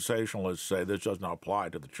dispensationalists say this does not apply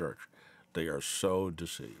to the church. They are so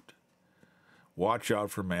deceived. Watch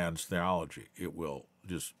out for man's theology. It will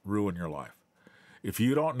just ruin your life. If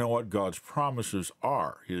you don't know what God's promises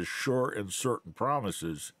are, his sure and certain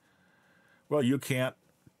promises, well, you can't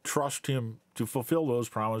trust him to fulfill those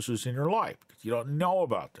promises in your life because you don't know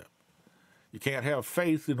about them. You can't have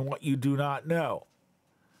faith in what you do not know.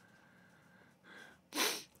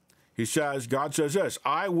 He says, God says this,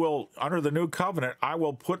 I will, under the new covenant, I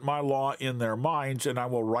will put my law in their minds and I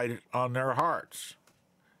will write it on their hearts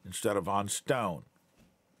instead of on stone.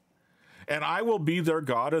 And I will be their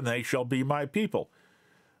God and they shall be my people.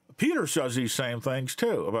 Peter says these same things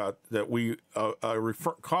too, about that we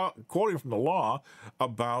quoting from the law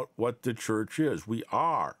about what the church is. We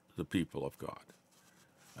are the people of God.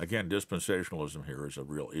 Again, dispensationalism here is a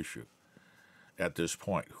real issue at this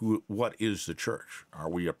point. What is the church? Are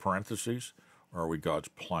we a parenthesis or are we God's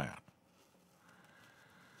plan?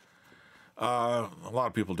 A lot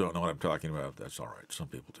of people don't know what I'm talking about. That's all right. Some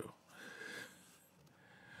people do.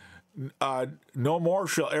 No more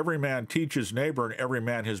shall every man teach his neighbor and every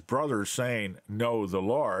man his brother, saying, know the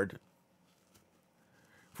Lord,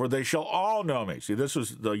 for they shall all know me. See, this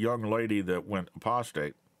is the young lady that went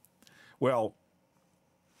apostate. Well,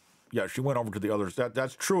 yeah, she went over to the others.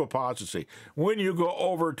 That's true apostasy. When you go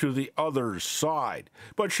over to the other side.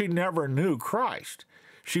 But she never knew Christ.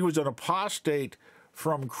 She was an apostate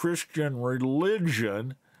from Christian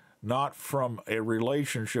religion, not from a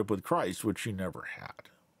relationship with Christ, which she never had.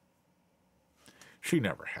 She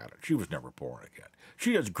never had it. She was never born again.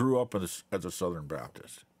 She just grew up as a Southern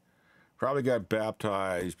Baptist. Probably got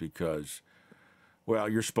baptized because, well,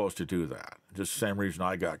 you're supposed to do that. Just the same reason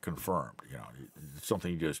I got confirmed. You know, it's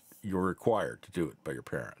something you're required to do it by your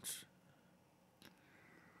parents.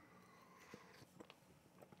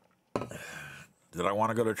 Did I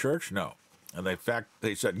want to go to church? No. And in fact,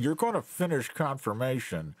 they said, you're going to finish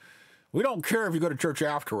confirmation. We don't care if you go to church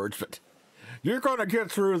afterwards, but you're going to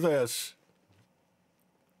get through this.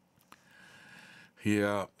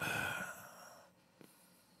 Yeah.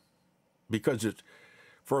 Because it's,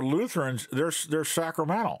 for Lutherans, they're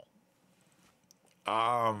sacramental.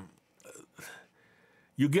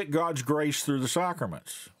 You get God's grace through the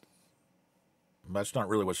sacraments. That's not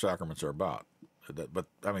really what sacraments are about. But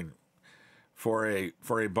I mean, for a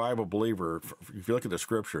Bible believer, if you look at the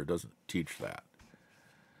Scripture, it doesn't teach that.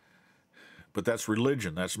 But that's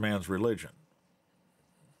religion. That's man's religion.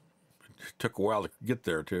 It took a while to get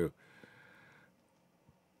there too.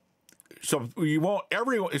 So you won't.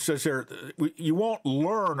 It says here, you won't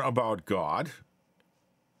learn about God.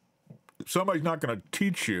 Somebody's not going to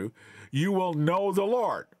teach you. You will know the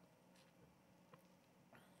Lord.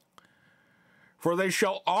 For they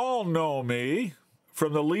shall all know me,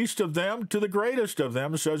 from the least of them to the greatest of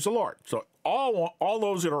them, says the Lord. So all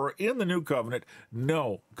those that are in the new covenant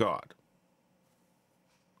know God.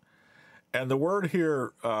 And the word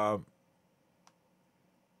here, let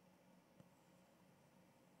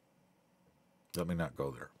me not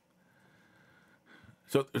go there.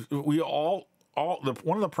 So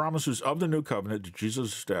one of the promises of the new covenant that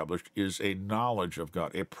Jesus established is a knowledge of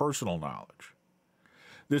God, a personal knowledge.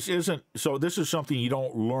 This is something you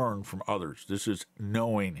don't learn from others. This is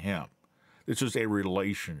knowing him. This is a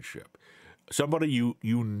relationship. Somebody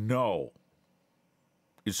you know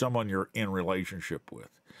is someone you're in relationship with.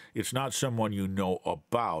 It's not someone you know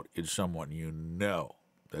about, it's someone you know.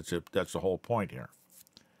 That's it. That's the whole point here.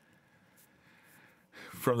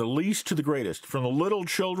 From the least to the greatest, from the little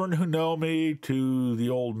children who know me to the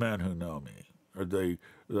old men who know me, or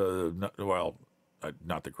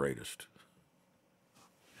not the greatest.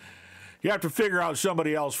 You have to figure out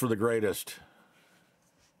somebody else for the greatest.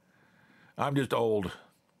 I'm just old.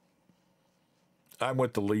 I'm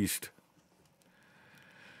with the least.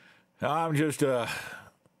 I'm just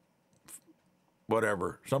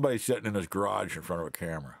whatever. Somebody sitting in his garage in front of a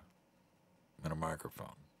camera and a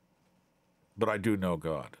microphone. But I do know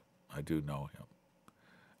God. I do know him.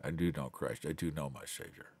 I do know Christ. I do know my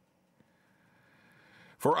Savior.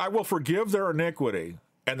 For I will forgive their iniquity,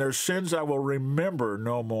 and their sins I will remember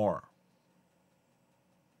no more.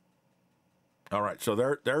 All right, so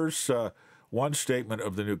there's one statement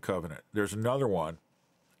of the new covenant. There's another one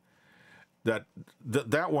that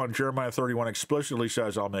one, Jeremiah 31, explicitly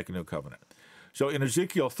says, I'll make a new covenant. So in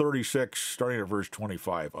Ezekiel 36, starting at verse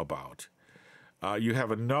 25, you have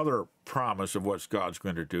another promise of what God's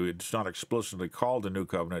going to do. It's not explicitly called the new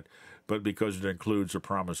covenant, but because it includes the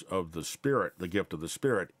promise of the Spirit, the gift of the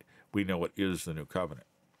Spirit, we know it is the new covenant.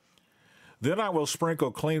 Then I will sprinkle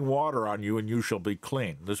clean water on you, and you shall be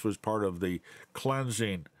clean. This was part of the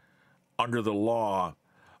cleansing under the law,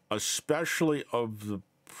 especially of the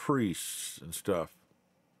priests and stuff.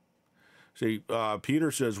 See,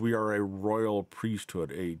 Peter says we are a royal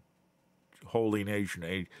priesthood, a holy nation,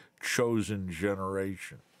 a chosen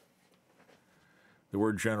generation. The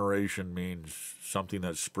word generation means something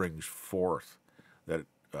that springs forth, that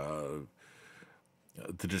the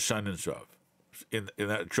descendants of. In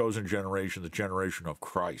that chosen generation, the generation of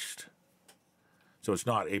Christ. So it's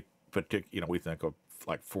not a particular, we think of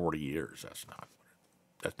like 40 years. That's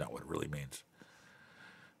not what it really means.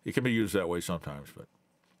 It can be used that way sometimes, but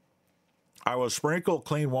I will sprinkle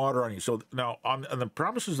clean water on you. So now, on the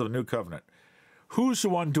promises of the new covenant, who's the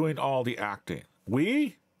one doing all the acting?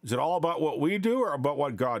 We? Is it all about what we do or about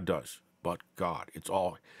what God does? But God.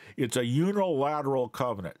 It's a unilateral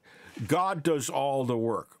covenant. God does all the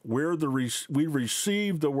work. We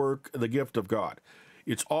receive the work, the gift of God.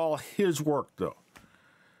 It's all His work, though.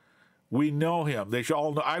 We know Him. They shall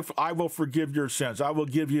all know. I will forgive your sins. I will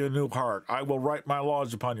give you a new heart. I will write my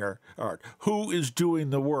laws upon your heart. Who is doing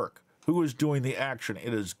the work? Who is doing the action?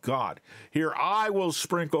 It is God. Here, I will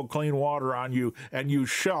sprinkle clean water on you, and you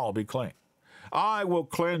shall be clean. I will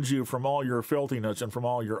cleanse you from all your filthiness and from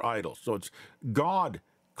all your idols. So it's God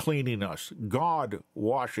cleaning us, God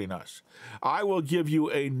washing us. I will give you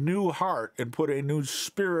a new heart and put a new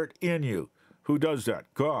spirit in you. Who does that?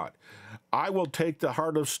 God. I will take the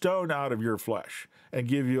heart of stone out of your flesh and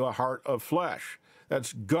give you a heart of flesh.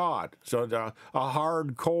 That's God. So a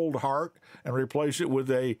hard, cold heart, and replace it with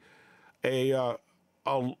a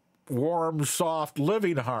warm, soft,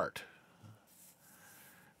 living heart.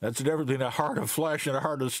 That's the difference between a heart of flesh and a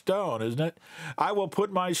heart of stone, isn't it? I will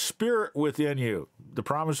put my spirit within you, the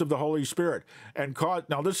promise of the Holy Spirit.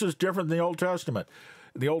 Now, this is different than the Old Testament.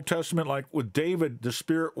 In the Old Testament, like with David, the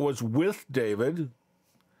Spirit was with David,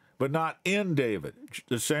 but not in David.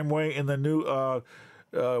 The same way in the new,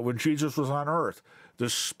 when Jesus was on earth,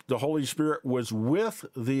 the Holy Spirit was with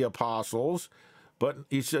the apostles, but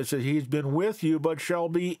he says that He's been with you, but shall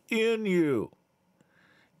be in you.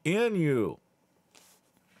 In you.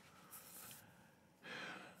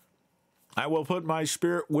 I will put my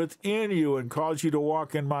spirit within you and cause you to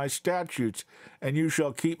walk in my statutes, and you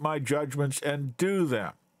shall keep my judgments and do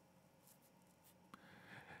them.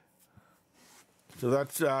 So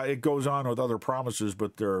that's it goes on with other promises,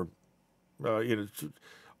 but they're they're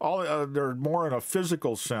more in a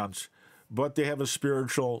physical sense, but they have a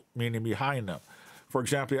spiritual meaning behind them. For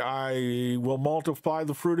example, I will multiply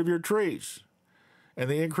the fruit of your trees and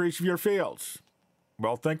the increase of your fields.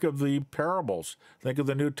 Well, think of the parables. Think of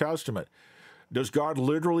the New Testament. Does God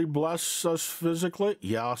literally bless us physically?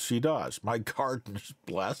 Yes, He does. My garden is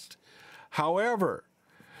blessed. However,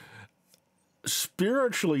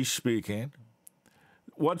 spiritually speaking,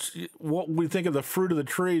 what we think of the fruit of the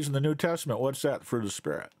trees in the New Testament, what's that? Fruit of the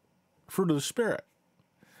Spirit. Fruit of the Spirit.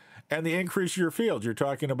 And the increase of your fields. You're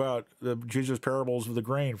talking about Jesus' parables of the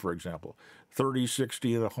grain, for example, 30,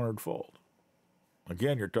 60, and 100-fold.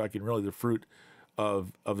 Again, you're talking really the fruit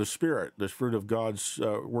of the Spirit, the fruit of God's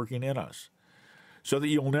working in us, so that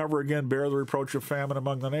you'll never again bear the reproach of famine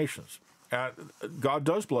among the nations. And God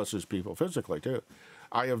does bless His people physically, too.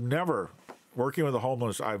 I have never, working with the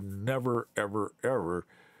homeless, I've never, ever, ever,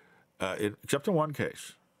 except in one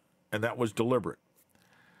case, and that was deliberate,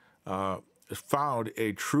 found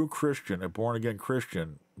a true Christian, a born-again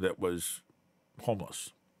Christian that was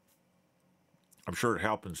homeless. I'm sure it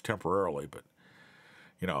happens temporarily, but,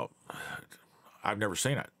 I've never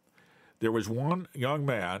seen it. There was one young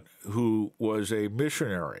man who was a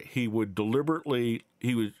missionary. He was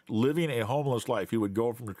living a homeless life. He would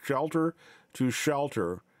go from shelter to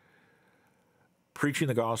shelter, preaching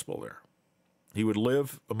the gospel there. He would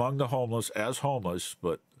live among the homeless as homeless,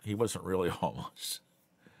 but he wasn't really homeless.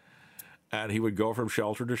 And he would go from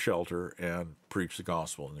shelter to shelter and preach the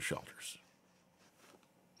gospel in the shelters.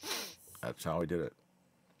 That's how he did it.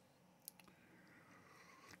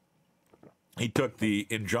 He took the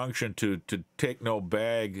injunction to take no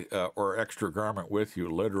bag or extra garment with you,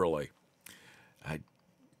 literally.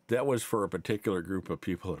 That was for a particular group of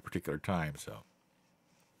people at a particular time, so.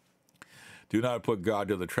 Do not put God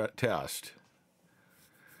to the test.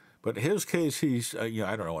 But in his case, I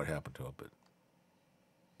don't know what happened to him, but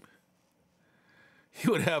he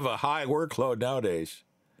would have a high workload nowadays.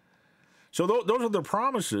 So those are the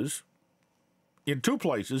promises in two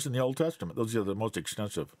places in the Old Testament. Those are the most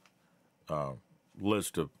extensive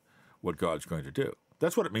list of what God's going to do.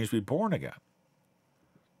 That's what it means to be born again.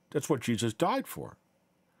 That's what Jesus died for,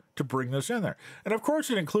 to bring this in there. And of course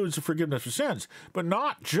it includes the forgiveness of sins, but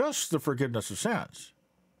not just the forgiveness of sins.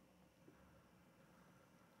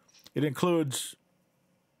 It includes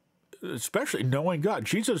especially knowing God.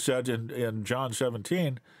 Jesus said in John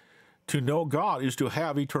 17, to know God is to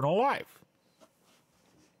have eternal life.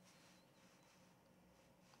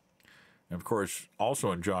 And of course,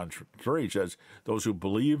 also in John 3, it says, those who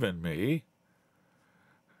believe in me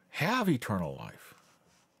have eternal life.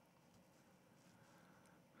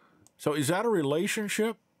 So is that a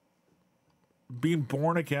relationship? Being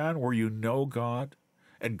born again where you know God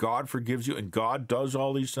and God forgives you and God does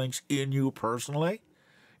all these things in you personally?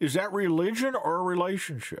 Is that religion or a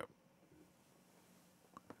relationship?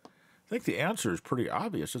 I think the answer is pretty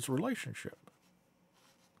obvious. It's a relationship.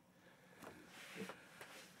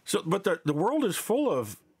 So, but the world is full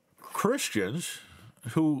of Christians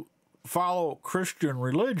who follow Christian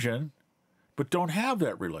religion but don't have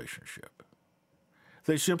that relationship.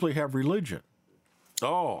 They simply have religion. Oh,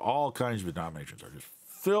 all kinds of denominations are just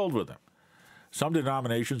filled with them. Some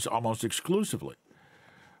denominations almost exclusively.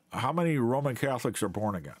 How many Roman Catholics are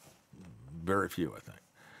born again? Very few, I think.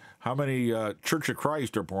 How many Church of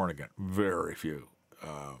Christ are born again? Very few.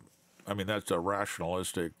 I mean, that's a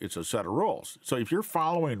rationalistic, it's a set of rules. So if you're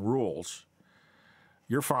following rules,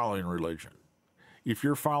 you're following religion. If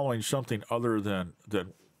you're following something other than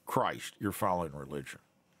Christ, you're following religion.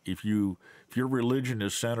 If your religion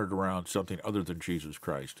is centered around something other than Jesus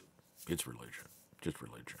Christ, it's religion, just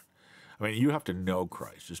religion. I mean, you have to know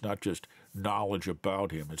Christ. It's not just knowledge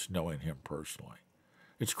about him, it's knowing him personally.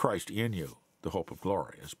 It's Christ in you, the hope of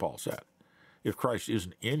glory, as Paul said. If Christ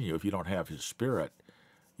isn't in you, if you don't have his Spirit,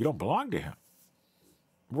 you don't belong to him.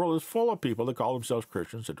 The world is full of people that call themselves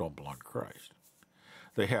Christians that don't belong to Christ.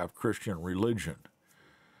 They have Christian religion,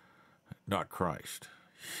 not Christ.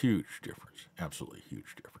 Huge difference, absolutely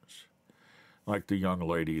huge difference. Like the young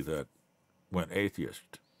lady that went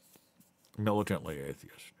atheist, militantly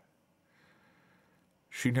atheist.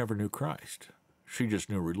 She never knew Christ. She just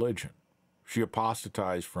knew religion. She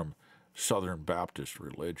apostatized from Southern Baptist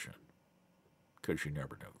religion because she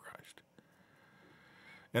never knew Christ.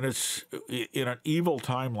 And it's in an evil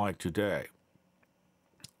time like today,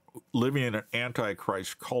 living in an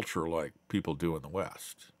anti-Christ culture like people do in the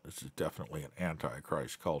West. This is definitely an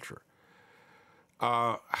anti-Christ culture.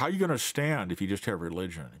 How are you going to stand if you just have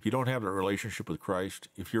religion? If you don't have a relationship with Christ,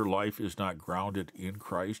 if your life is not grounded in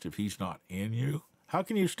Christ, if he's not in you, how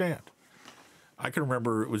can you stand? I can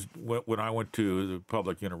remember it was when I went to the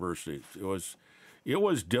public universities. It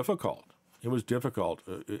was difficult. It was difficult,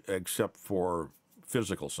 except for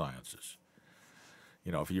physical sciences.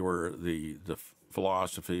 You know, if you were the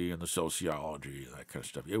philosophy and the sociology, that kind of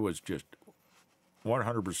stuff, it was just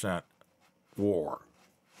 100% war,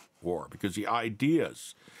 because the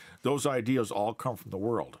ideas, those ideas all come from the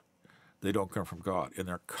world. They don't come from God, and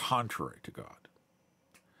they're contrary to God.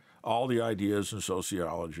 All the ideas in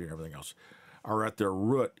sociology and everything else are at their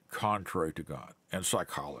root contrary to God, and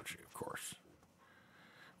psychology, of course.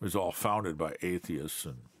 It was all founded by atheists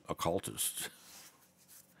and occultists.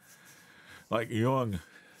 Like Jung,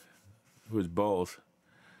 who was both.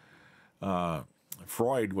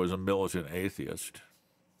 Freud was a militant atheist,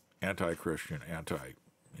 anti-Christian,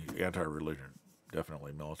 anti-religion,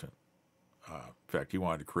 definitely militant. In fact, he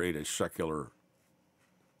wanted to create a secular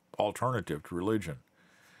alternative to religion.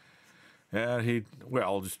 And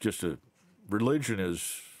it's just religion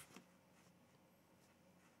is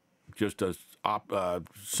just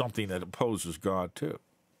something that opposes God too.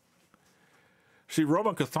 See,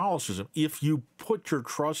 Roman Catholicism, if you put your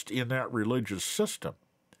trust in that religious system,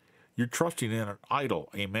 you're trusting in an idol,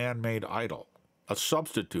 a man-made idol, a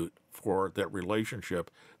substitute for that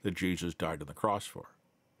relationship that Jesus died on the cross for.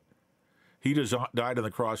 He died on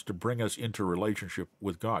the cross to bring us into relationship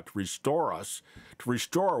with God, to restore us, to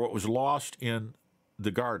restore what was lost in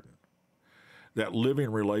the garden, that living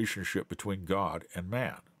relationship between God and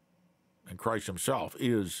man. And Christ himself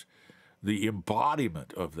is the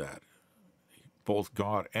embodiment of that, both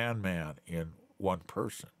God and man in one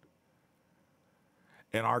person.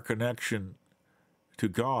 And our connection to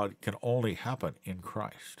God can only happen in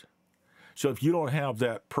Christ. So if you don't have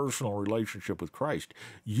that personal relationship with Christ,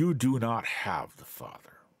 you do not have the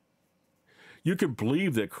Father. You can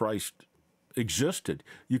believe that Christ existed.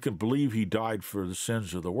 You can believe he died for the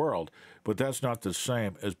sins of the world, but that's not the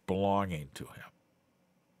same as belonging to him,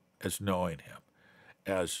 as knowing him,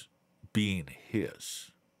 as being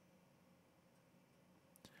his.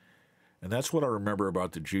 And that's what I remember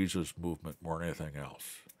about the Jesus movement more than anything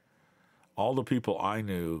else. All the people I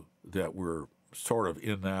knew that were sort of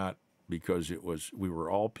in that, because we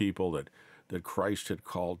were all people that Christ had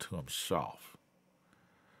called to himself.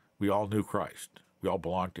 We all knew Christ. We all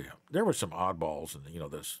belonged to him. There were some oddballs and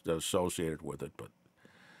that associated with it, but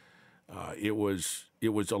it was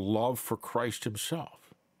a love for Christ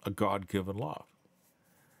himself, a God-given love.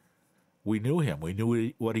 We knew him. We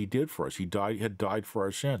knew what he did for us. He had died for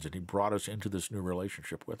our sins, and he brought us into this new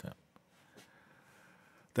relationship with him.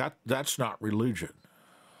 That's not religion.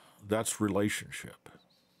 That's relationship.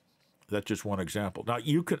 That's just one example. Now,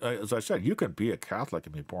 you can, as I said, you can be a Catholic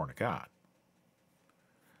and be born of God,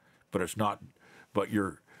 but it's not. But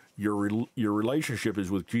your relationship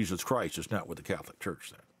is with Jesus Christ. It's not with the Catholic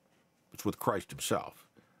Church. Then it's with Christ Himself.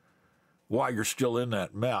 Why you're still in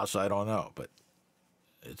that mess, I don't know, but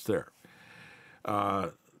it's there.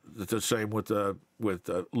 It's the same with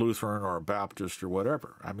Lutheran or Baptist or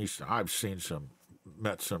whatever. I mean, I've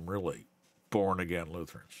met some really born again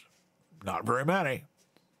Lutherans. Not very many.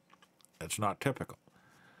 That's not typical.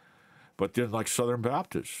 But then, like Southern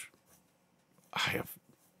Baptists,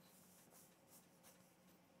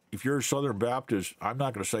 if you're a Southern Baptist, I'm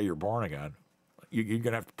not going to say you're born again. You're going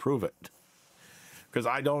to have to prove it. Because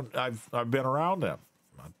I've been around them.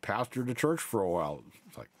 I pastored the church for a while.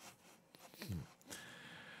 It's like,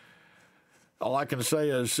 all I can say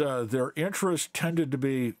is their interests tended to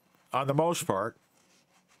be, on the most part,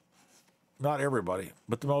 not everybody,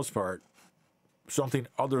 but the most part, something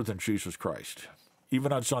other than Jesus Christ.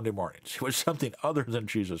 Even on Sunday mornings, it was something other than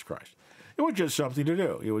Jesus Christ. It was just something to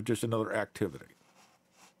do. It was just another activity,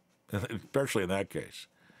 especially in that case.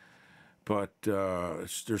 But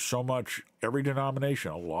there's so much, every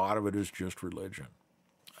denomination, a lot of it is just religion.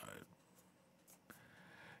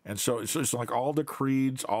 And so it's like all the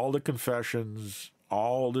creeds, all the confessions,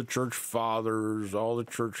 all the church fathers, all the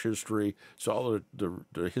church history, it's all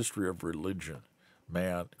the history of religion.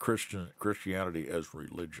 Man, Christianity as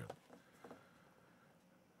religion.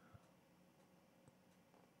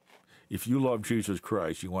 If you love Jesus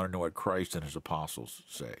Christ, you want to know what Christ and his apostles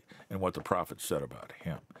say and what the prophets said about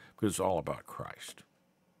him, because it's all about Christ.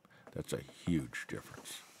 That's a huge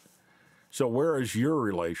difference. So where is your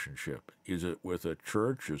relationship? Is it with a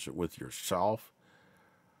church? Is it with yourself?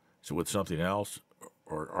 Is it with something else?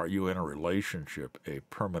 Or are you in a relationship, a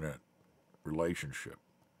permanent relationship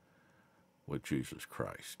with Jesus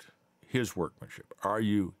Christ? His workmanship. Are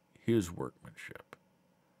you his workmanship?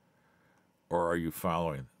 Or are you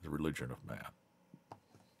following the religion of man?